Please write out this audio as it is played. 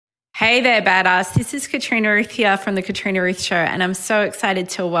Hey there, badass. This is Katrina Ruth here from The Katrina Ruth Show, and I'm so excited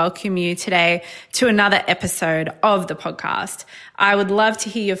to welcome you today to another episode of the podcast. I would love to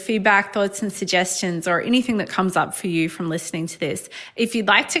hear your feedback, thoughts, and suggestions, or anything that comes up for you from listening to this. If you'd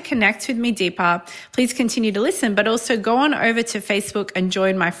like to connect with me deeper, please continue to listen, but also go on over to Facebook and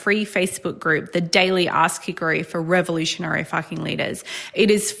join my free Facebook group, The Daily Ask Hickory for Revolutionary Fucking Leaders.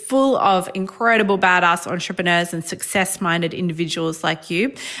 It is full of incredible badass entrepreneurs and success-minded individuals like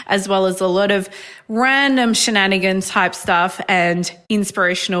you, as well as a lot of random shenanigans type stuff and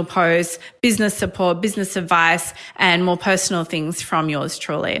inspirational posts, business support, business advice, and more personal things from yours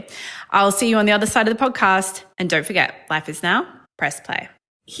truly. I'll see you on the other side of the podcast. And don't forget, life is now. Press play.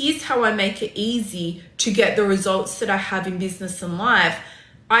 Here's how I make it easy to get the results that I have in business and life.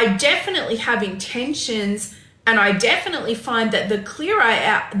 I definitely have intentions, and I definitely find that the clearer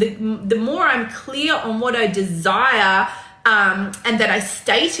the more I'm clear on what I desire, and that I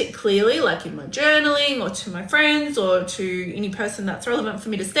state it clearly, like in my journaling or to my friends or to any person that's relevant for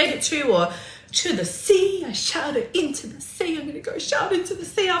me to state it to, or to the sea. I shout it into the sea. I'm going to go shout into the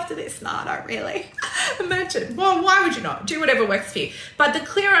sea after this. No, I don't really. Imagine. Well, why would you not? Do whatever works for you. But the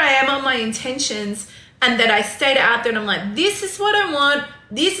clearer I am on my intentions and that I state it out there and I'm like, this is what I want.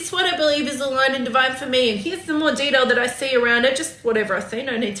 This is what I believe is aligned and divine for me. And here's the more detail that I see around it. Just whatever I see.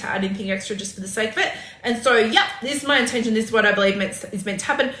 No need to add anything extra just for the sake of it. And so, this is my intention. This is what I believe is meant to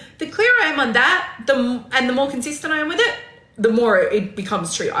happen. The clearer I am on that, the more consistent I am with it, the more it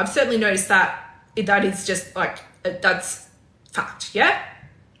becomes true. I've certainly noticed that is just like, that's fact. Yeah.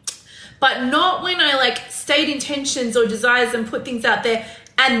 But not when I state intentions or desires and put things out there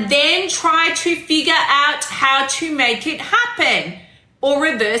and then try to figure out how to make it happen, or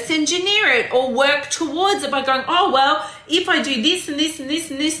reverse engineer it, or work towards it by going, oh, well, if I do this and this and this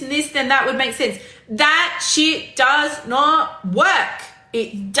and this and this, then that would make sense. That shit does not work.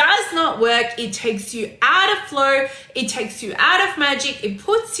 It does not work. It takes you out of flow. It takes you out of magic. It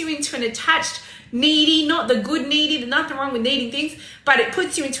puts you into an attached, needy, not the good needy, there's nothing wrong with needing things, but it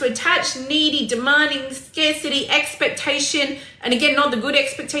puts you into attached, needy, demanding, scarcity, expectation, and again, not the good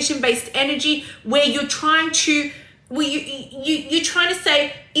expectation-based energy, where you're trying to you're trying to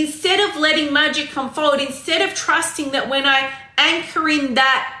say, instead of letting magic come forward, instead of trusting that when I anchor in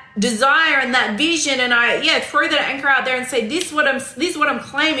that desire and that vision and I throw that anchor out there and say, this is what I'm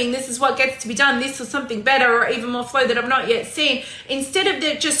claiming, this is what gets to be done, this is something better or even more flow that I've not yet seen, instead of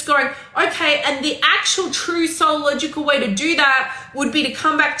that just going, okay, and the actual true soul logical way to do that would be to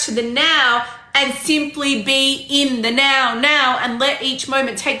come back to the now and simply be in the now and let each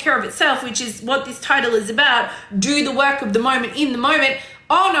moment take care of itself, which is what this title is about. Do the work of the moment in the moment.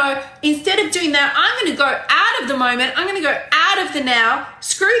 Oh no, instead of doing that, I'm going to go out of the moment. I'm going to go out of the now,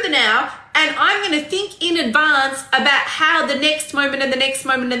 screw the now, and I'm going to think in advance about how the next moment and the next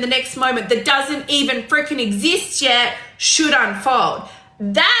moment and the next moment that doesn't even freaking exist yet should unfold.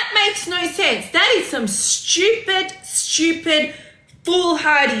 That makes no sense. That is some stupid,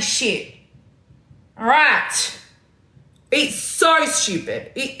 foolhardy shit. All right. It's so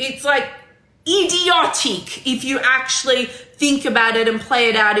stupid. It's like idiotic if you actually think about it and play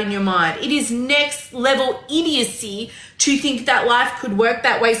it out in your mind. It is next level idiocy to think that life could work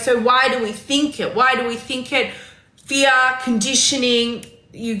that way. So why do we think it? Why do we think it? Fear, conditioning.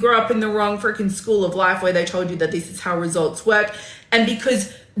 You grew up in the wrong freaking school of life where they told you that this is how results work. And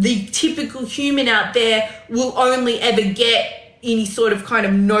because the typical human out there will only ever get any sort of kind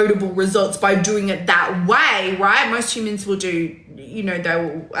of notable results by doing it that way, right? Most humans will do, they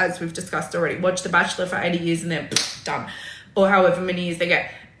will, as we've discussed already, watch The Bachelor for 80 years and then done, or however many years they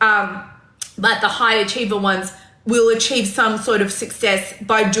get. But the high achiever ones will achieve some sort of success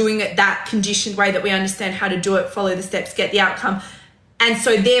by doing it that conditioned way that we understand how to do it, follow the steps, get the outcome. And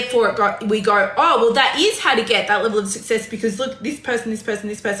so therefore we go, oh, well, that is how to get that level of success because look, this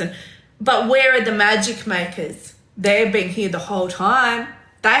person. But where are the magic makers? They've been here the whole time.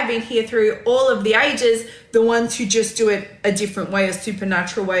 They've been here through all of the ages, the ones who just do it a different way, a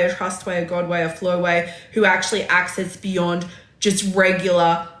supernatural way, a trust way, a God way, a flow way, who actually access beyond just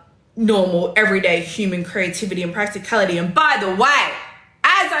regular, normal, everyday human creativity and practicality. And by the way,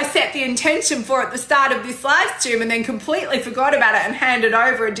 as I set the intention for at the start of this live stream and then completely forgot about it and handed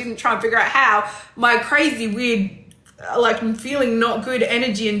over and didn't try and figure out how, my crazy, weird, I'm feeling not good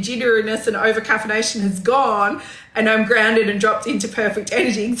energy and jitteriness and over caffeination has gone and I'm grounded and dropped into perfect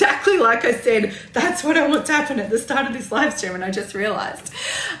energy. Exactly like I said, that's what I want to happen at the start of this live stream and I just realized.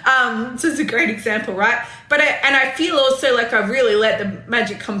 So it's a great example, right? But I feel also like I've really let the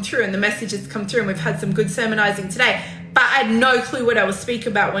magic come through and the messages come through and we've had some good sermonizing today. But I had no clue what I would speak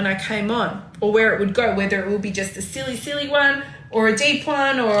about when I came on or where it would go, whether it will be just a silly one or a deep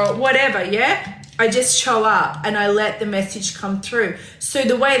one or whatever, yeah? I just show up and I let the message come through. So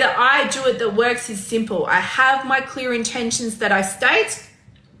the way that I do it that works is simple. I have my clear intentions that I state,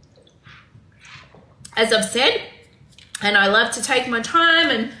 as I've said, and I love to take my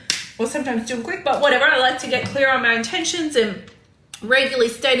time or sometimes do them quick, but whatever. I like to get clear on my intentions and regularly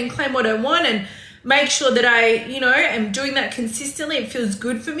state and claim what I want and make sure that I, am doing that consistently. It feels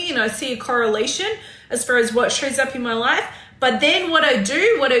good for me and I see a correlation as far as what shows up in my life. But then what I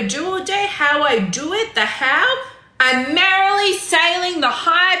do all day, how I do it, the how, I'm merrily sailing the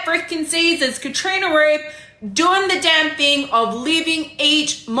high freaking seas as Katrina Ruth, doing the damn thing of living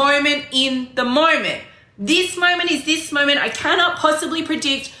each moment in the moment. This moment is this moment. I cannot possibly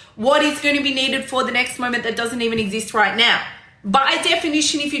predict what is going to be needed for the next moment that doesn't even exist right now. By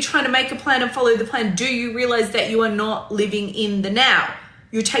definition, if you're trying to make a plan and follow the plan, do you realize that you are not living in the now?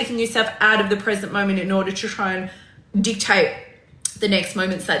 You're taking yourself out of the present moment in order to try and dictate the next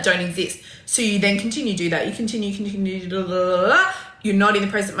moments that don't exist. So you then continue to do that. You continue. You're not in the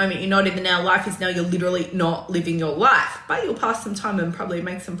present moment. You're not in the now. Life is now. You're literally not living your life. But you'll pass some time and probably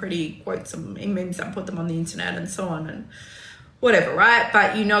make some pretty quotes, some memes and put them on the internet and so on and whatever, right?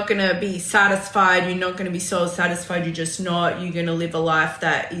 But you're not going to be satisfied. You're not going to be so satisfied. You're just not. You're going to live a life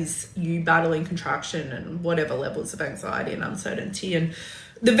that is you battling contraction and whatever levels of anxiety and uncertainty and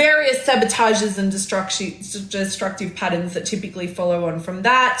the various sabotages and destructive patterns that typically follow on from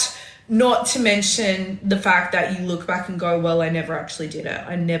that. Not to mention the fact that you look back and go, well, I never actually did it.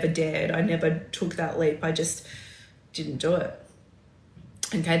 I never dared. I never took that leap. I just didn't do it.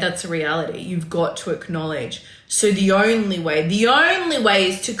 Okay, that's a reality. You've got to acknowledge. So the only way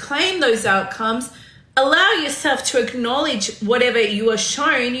is to claim those outcomes. Allow yourself to acknowledge whatever you are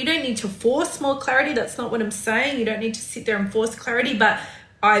shown. You don't need to force more clarity. That's not what I'm saying. You don't need to sit there and force clarity, but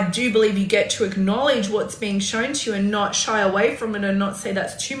I do believe you get to acknowledge what's being shown to you and not shy away from it and not say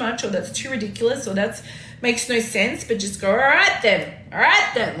that's too much or that's too ridiculous or that's makes no sense, but just go, all right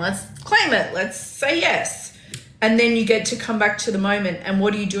then, let's claim it. Let's say yes. And then you get to come back to the moment. And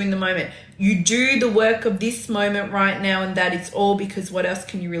what do you do in the moment? You do the work of this moment right now, and that is all, because what else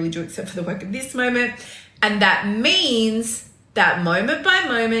can you really do except for the work of this moment? And that means that moment by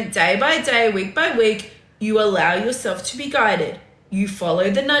moment, day by day, week by week, you allow yourself to be guided. You follow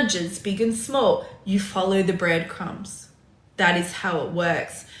the nudges, big and small. You follow the breadcrumbs. That is how it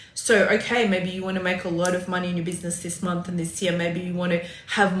works. So, okay, maybe you want to make a lot of money in your business this month and this year. Maybe you want to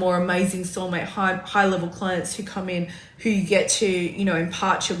have more amazing soulmate, high-level clients who come in, who you get to,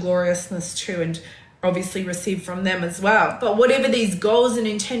 impart your gloriousness to and obviously receive from them as well. But whatever these goals and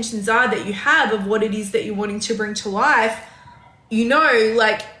intentions are that you have of what it is that you're wanting to bring to life,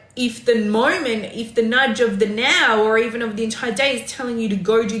 if the nudge of the now or even of the entire day is telling you to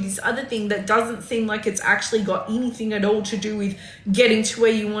go do this other thing that doesn't seem like it's actually got anything at all to do with getting to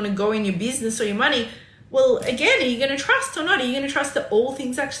where you want to go in your business or your money, well, again, are you going to trust or not? Are you going to trust that all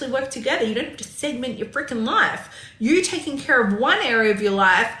things actually work together? You don't have to segment your freaking life. You taking care of one area of your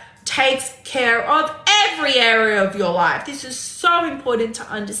life takes care of every area of your life. This is so important to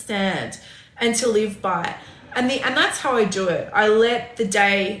understand and to live by. And that's how I do it. I let the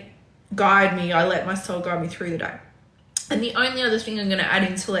day guide me. I let my soul guide me through the day. And the only other thing I'm going to add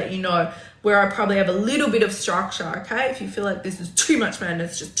in to let you know where I probably have a little bit of structure, okay? If you feel like this is too much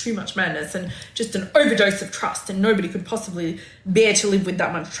madness, just too much madness and just an overdose of trust and nobody could possibly bear to live with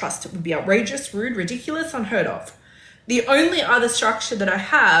that much trust. It would be outrageous, rude, ridiculous, unheard of. The only other structure that I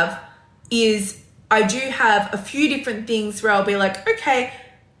have is I do have a few different things where I'll be like, okay,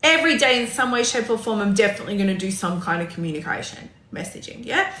 every day in some way, shape or form, I'm definitely going to do some kind of communication, messaging,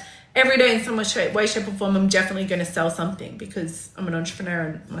 yeah? Every day in some way, shape or form, I'm definitely going to sell something because I'm an entrepreneur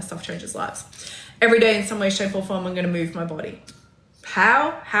and my stuff changes lives. Every day in some way, shape or form, I'm going to move my body.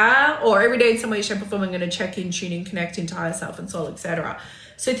 How? Or every day in some way, shape or form, I'm going to check in, tune in, connect into higher self and soul, etc.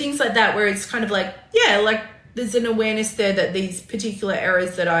 So things like that where it's kind of like, there's an awareness there that these particular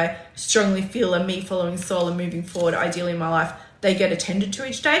areas that I strongly feel are me following soul and moving forward, ideally in my life, they get attended to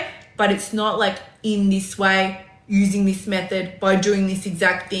each day, but it's not like in this way, using this method, by doing this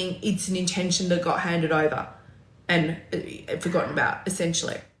exact thing. It's an intention that got handed over and forgotten about,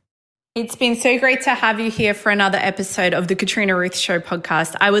 essentially. It's been so great to have you here for another episode of the Katrina Ruth Show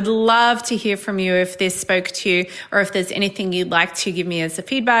podcast. I would love to hear from you if this spoke to you or if there's anything you'd like to give me as a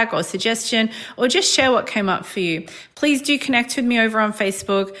feedback or suggestion or just share what came up for you. Please do connect with me over on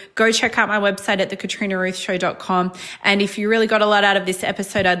Facebook. Go check out my website at thekatrinaruthshow.com. And if you really got a lot out of this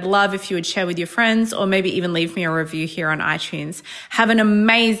episode, I'd love if you would share with your friends or maybe even leave me a review here on iTunes. Have an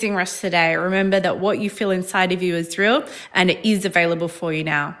amazing rest of the day. Remember that what you feel inside of you is real and it is available for you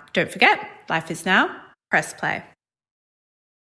now. Don't forget, life is now. Press play.